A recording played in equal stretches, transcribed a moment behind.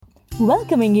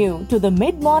welcoming you to the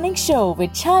mid-morning show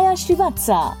with Chaya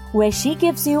Srivatsa, where she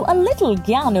gives you a little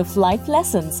gyan of life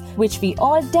lessons which we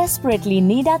all desperately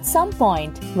need at some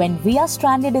point when we are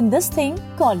stranded in this thing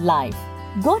called life.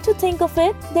 Go to think of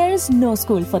it, there is no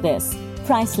school for this.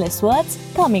 Priceless words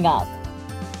coming up.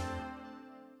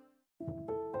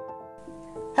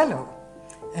 Hello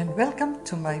and welcome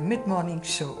to my mid-morning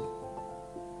show.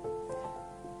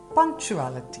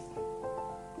 Punctuality.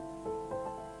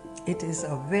 It is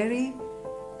a very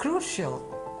crucial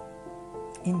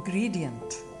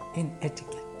ingredient in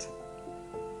etiquette.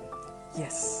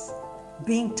 Yes,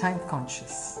 being time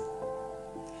conscious.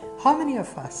 How many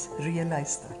of us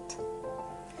realize that?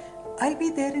 I'll be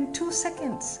there in 2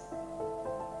 seconds.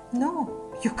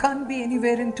 No, you can't be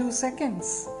anywhere in 2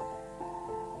 seconds.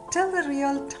 Tell the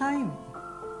real time.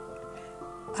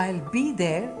 I'll be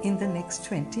there in the next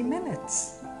 20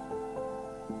 minutes.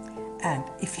 And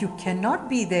if you cannot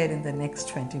be there in the next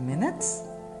 20 minutes,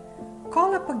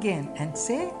 call up again and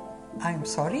say, I'm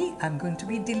sorry, I'm going to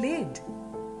be delayed.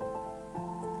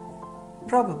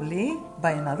 Probably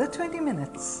by another 20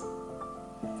 minutes.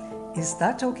 Is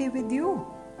that okay with you?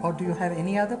 Or do you have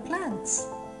any other plans?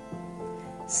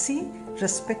 See,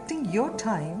 respecting your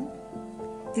time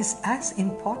is as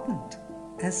important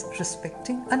as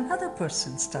respecting another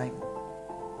person's time.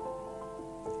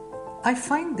 I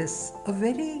find this a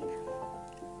very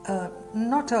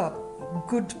not a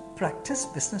good practice,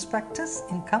 business practice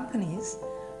in companies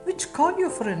which call you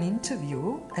for an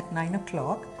interview at 9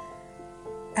 o'clock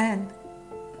and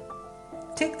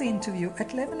take the interview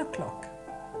at 11 o'clock.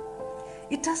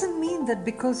 It doesn't mean that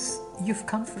because you've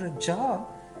come for a job,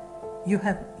 you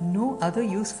have no other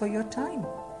use for your time.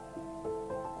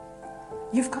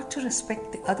 You've got to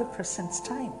respect the other person's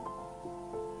time.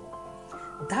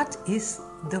 That is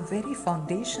the very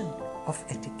foundation of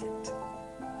etiquette.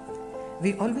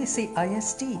 We always say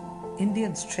IST,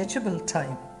 Indian stretchable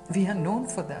time. We are known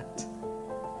for that.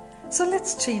 So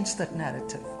let's change that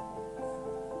narrative.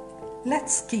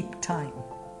 Let's keep time.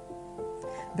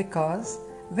 Because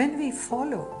when we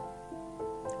follow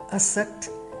a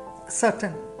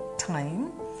certain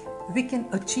time, we can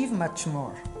achieve much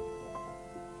more.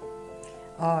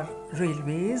 Our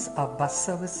railways, our bus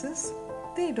services,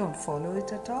 they don't follow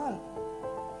it at all.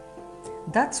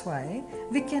 That's why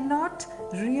we cannot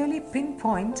really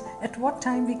pinpoint at what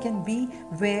time we can be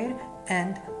where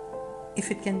and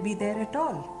if it can be there at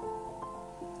all.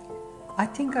 I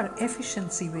think our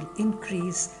efficiency will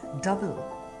increase double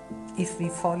if we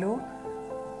follow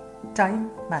time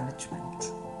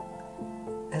management.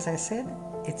 As I said,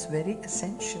 it's very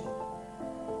essential.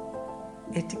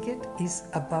 Etiquette is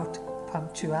about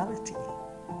punctuality.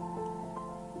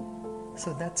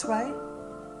 So that's why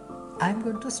I'm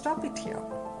going to stop it here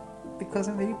because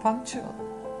I'm very punctual.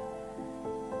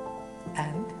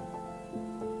 And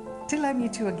till I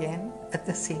meet you again at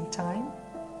the same time,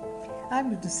 I'm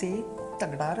going to say,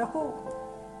 Tagda raho.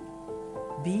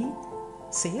 Be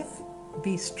safe,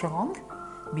 be strong,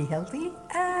 be healthy,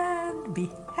 and be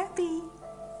happy.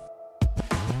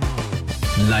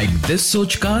 Like this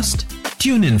Sochcast?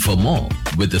 Tune in for more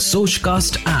with the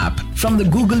Sochcast app from the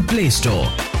Google Play Store.